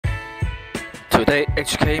Today,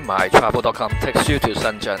 hkmytravel.com takes you to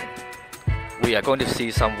Shenzhen. We are going to see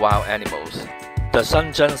some wild animals. The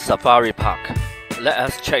Shenzhen Safari Park. Let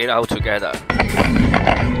us check it out together.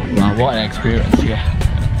 Wow, what an experience here.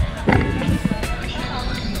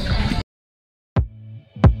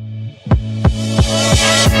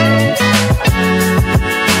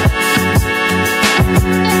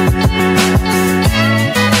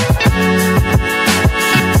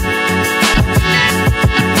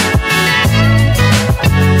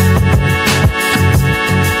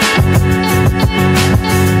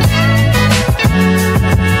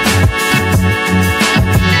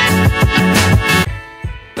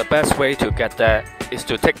 The best way to get there is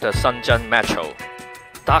to take the Shenzhen Metro,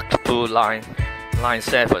 dark blue line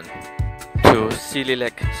 7 to Silly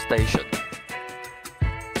Lake Station.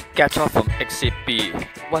 Get off from exit B.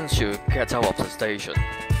 Once you get out of the station,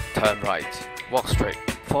 turn right, walk straight,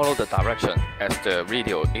 follow the direction as the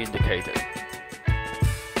video indicated.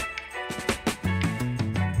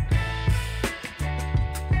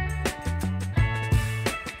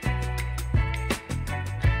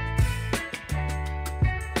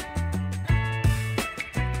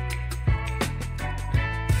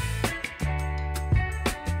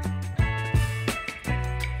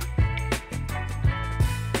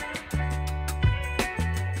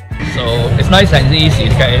 So it's nice and easy to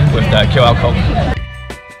get in with the QR code.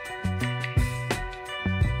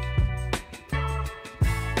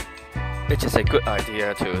 It is a good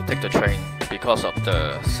idea to take the train because of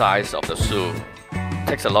the size of the zoo. It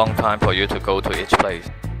takes a long time for you to go to each place.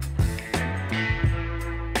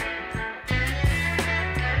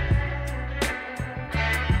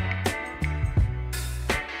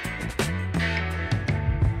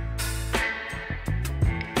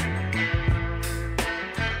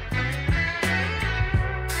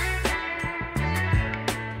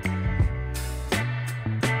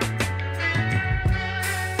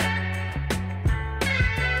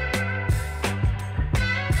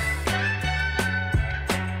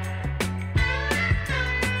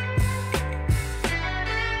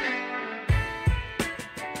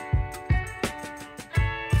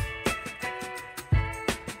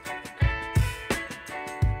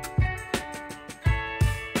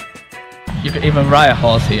 You can even ride a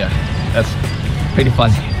horse here. That's pretty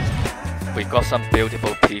fun. We got some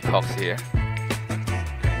beautiful peacocks here.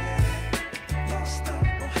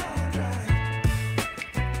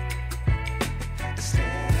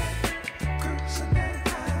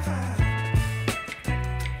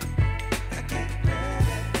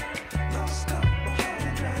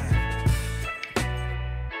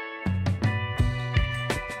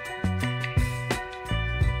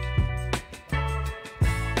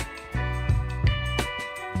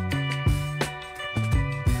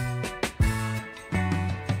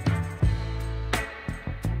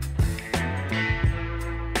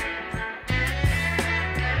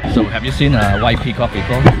 So have you seen a white peacock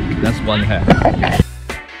before? That's one here.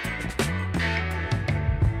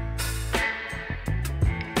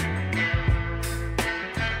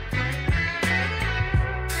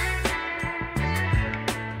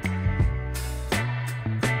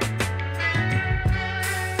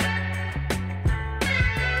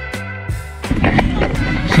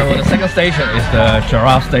 So the second station is the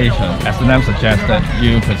giraffe station. As the name suggested,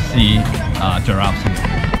 you could see giraffes here.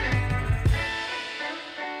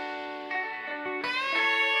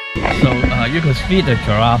 So you could feed the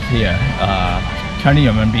giraffe here, turning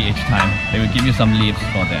your renminbi each time. They will give you some leaves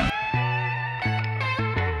for them.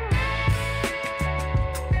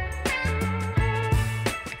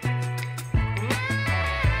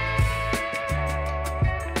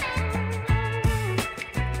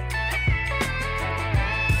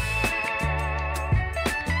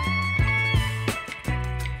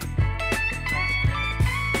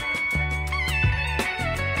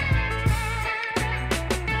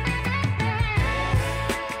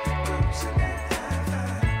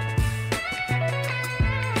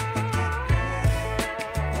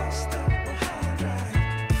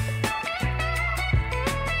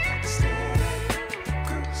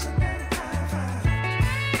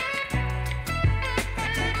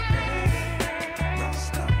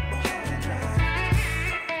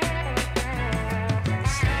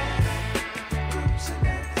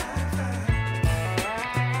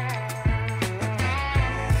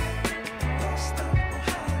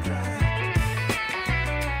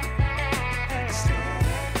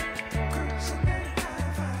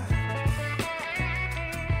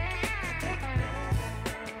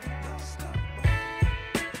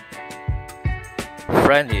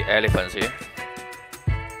 Friendly elephants here.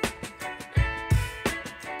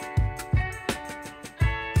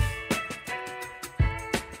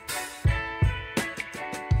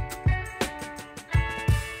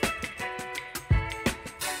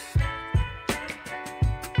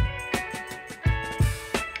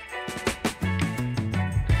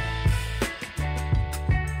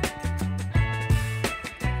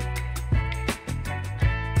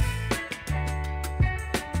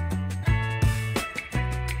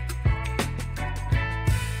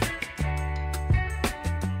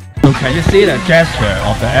 Can you see the gesture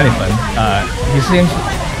of the elephant? He seems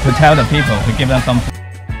to tell the people to give them some.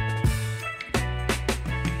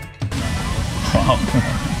 Wow.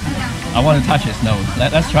 I want to touch his nose.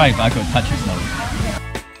 Let's try if I could touch his nose.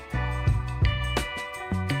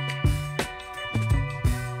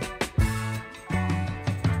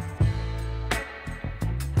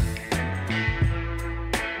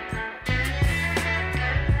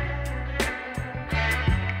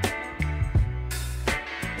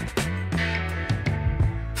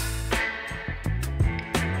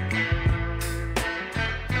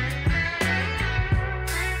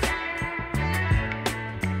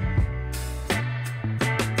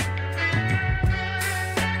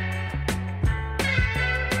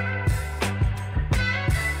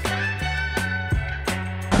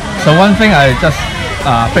 So one thing I just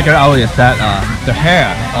figured out is that the hair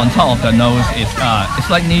on top of the nose is it's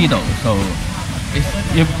like needles, so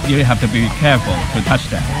you have to be careful to touch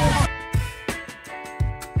that.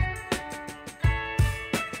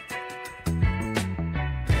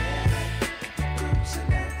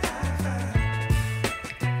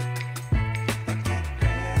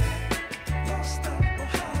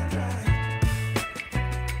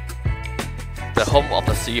 The home of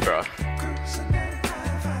the zebra.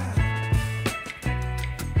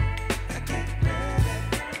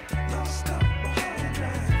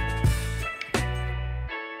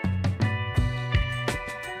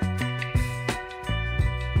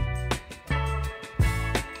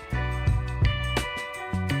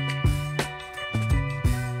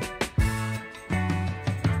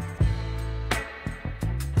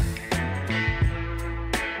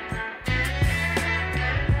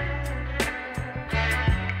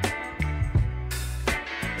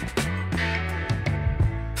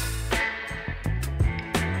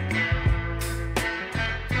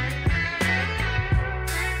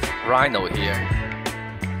 Rhino here.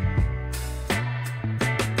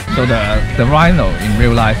 So the rhino in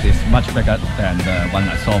real life is much bigger than the one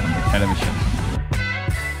I saw from the television.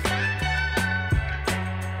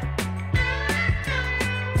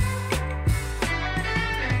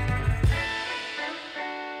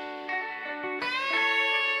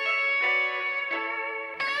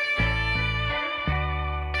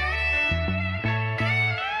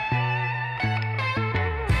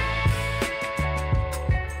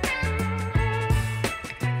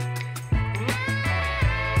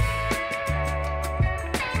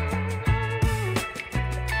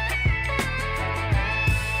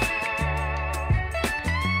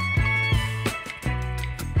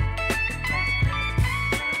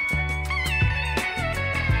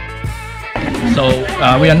 So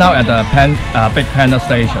we are now at the big panda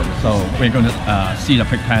station, so we're going to see the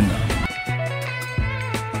big panda.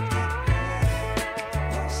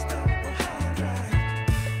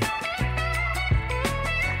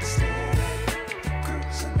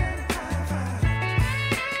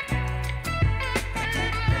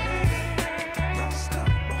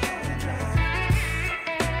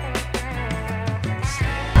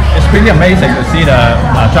 It's pretty amazing to see the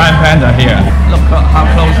giant panda here. Look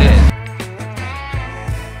how close it is.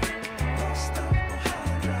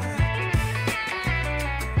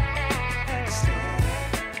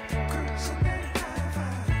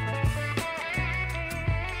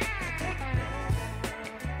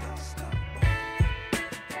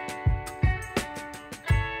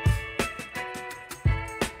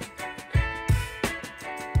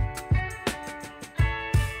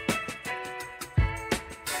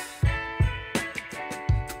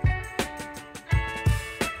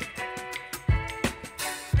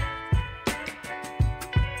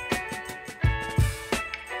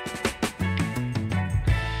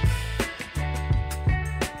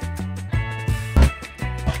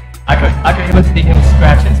 I could even see him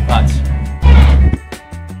scratch his butt.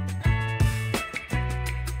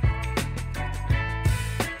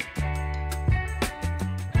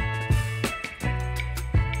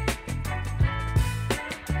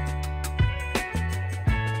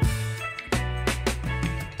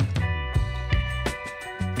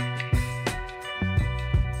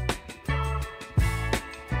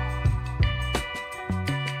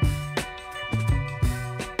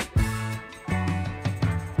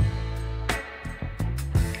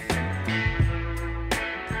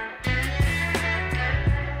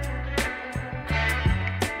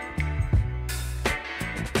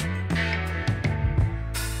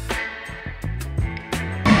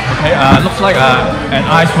 Okay, looks like an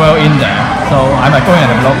ice well in there, so I might go and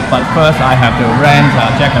have a look, but first I have to rent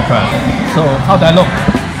a jacket first. So how do I look?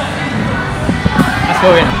 Let's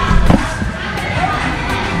go in.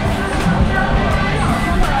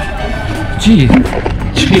 Jeez,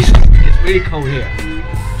 it's really cold here.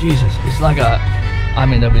 Jesus, it's like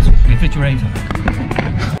I'm in a refrigerator.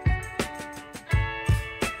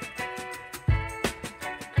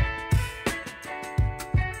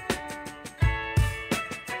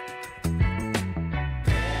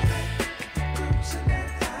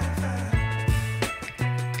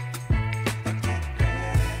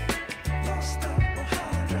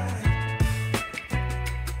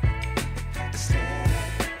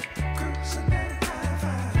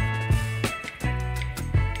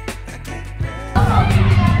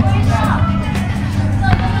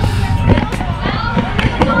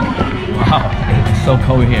 Wow, it's so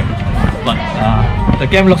cold here, but the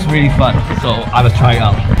game looks really fun, so I will try it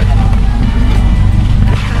out.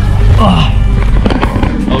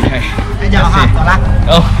 Okay. Bây giờ học rồi đó.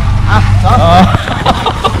 Oh. Wow.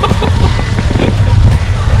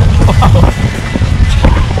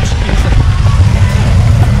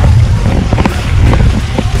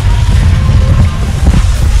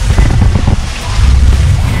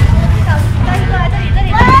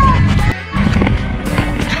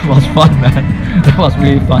 That was fun, man. That was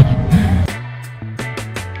really fun.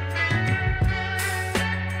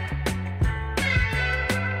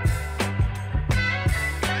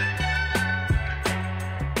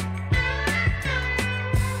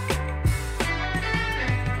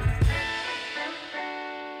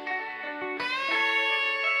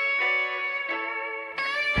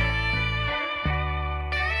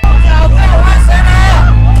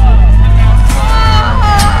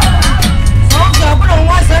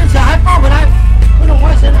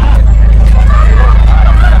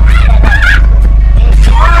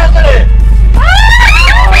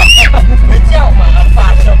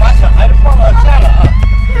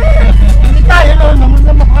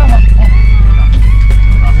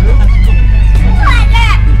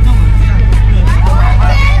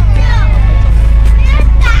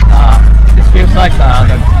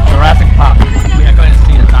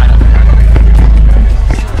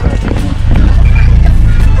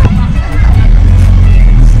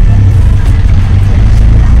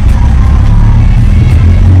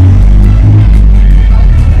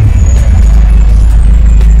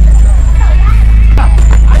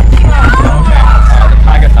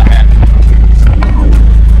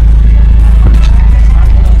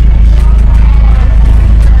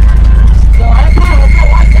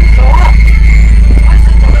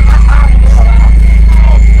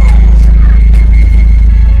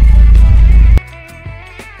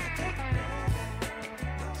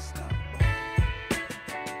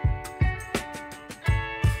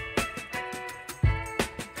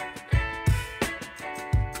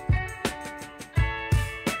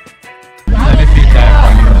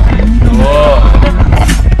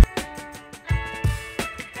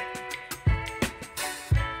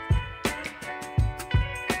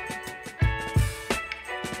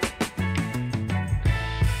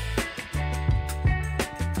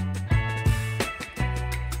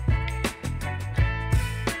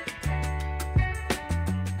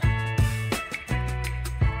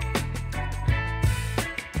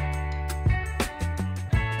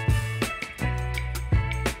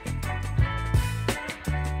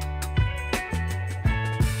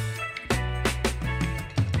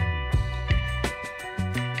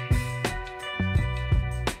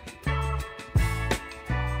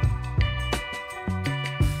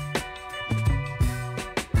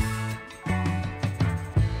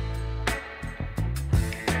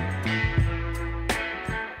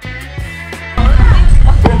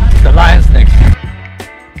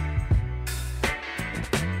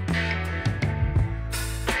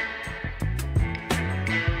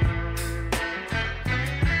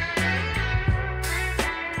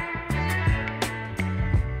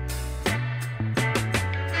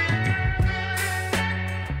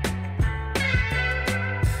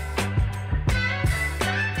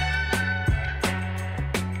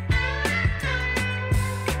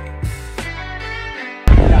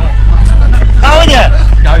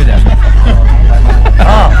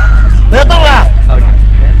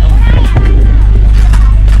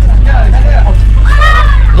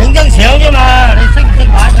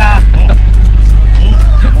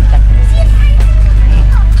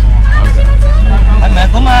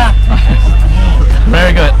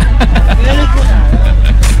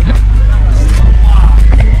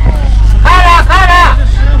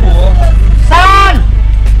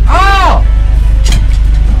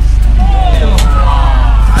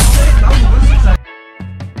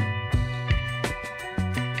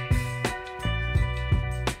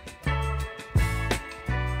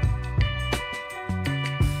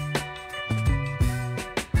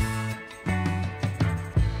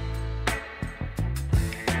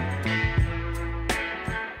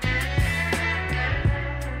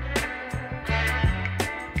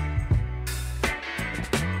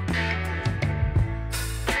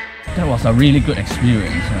 That was a really good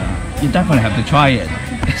experience. You definitely have to try it.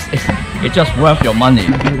 It's just worth your money.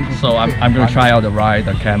 So I'm going to try out the ride,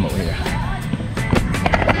 the camel here.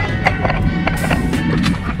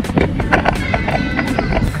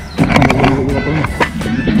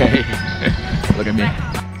 Hey, look at me.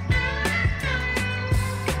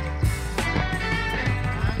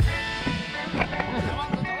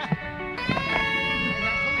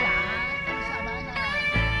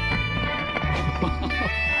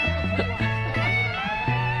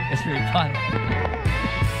 It's really fun.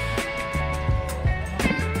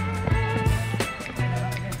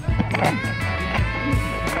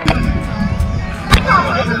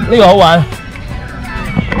 呢個好玩。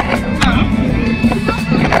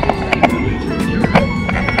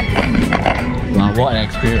Wow, what an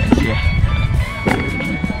experience! Yeah.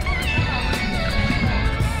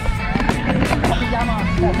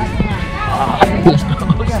 Let's go.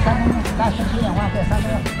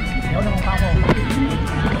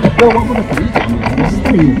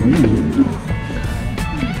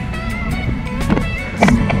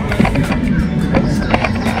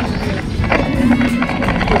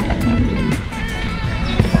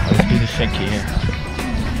 It's really shaky here.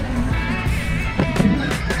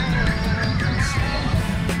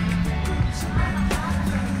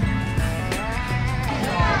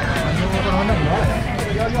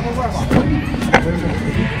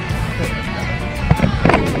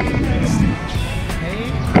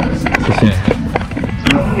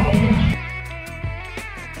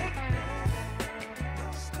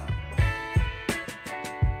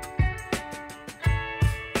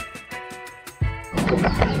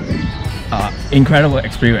 Incredible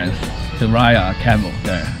experience to ride a camel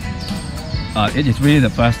there. It is really the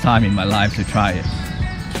first time in my life to try it.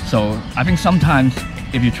 So I think sometimes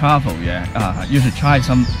if you travel, you should try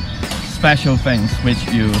some special things which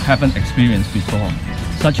you haven't experienced before,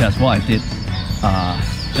 such as what I did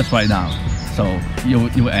just right now. So you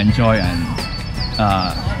will enjoy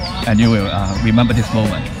and you will remember this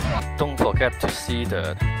moment. Don't forget to see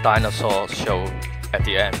the dinosaur show at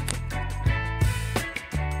the end.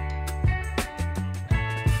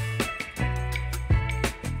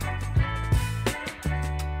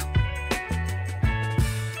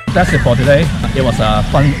 That's it for today. It was a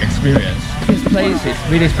fun experience. This place is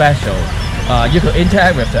really special. You could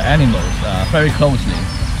interact with the animals very closely.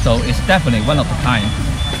 So it's definitely one of a kind.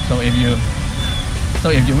 So if you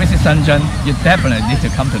visit Shenzhen, you definitely need to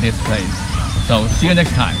come to this place. So see you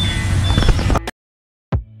next time.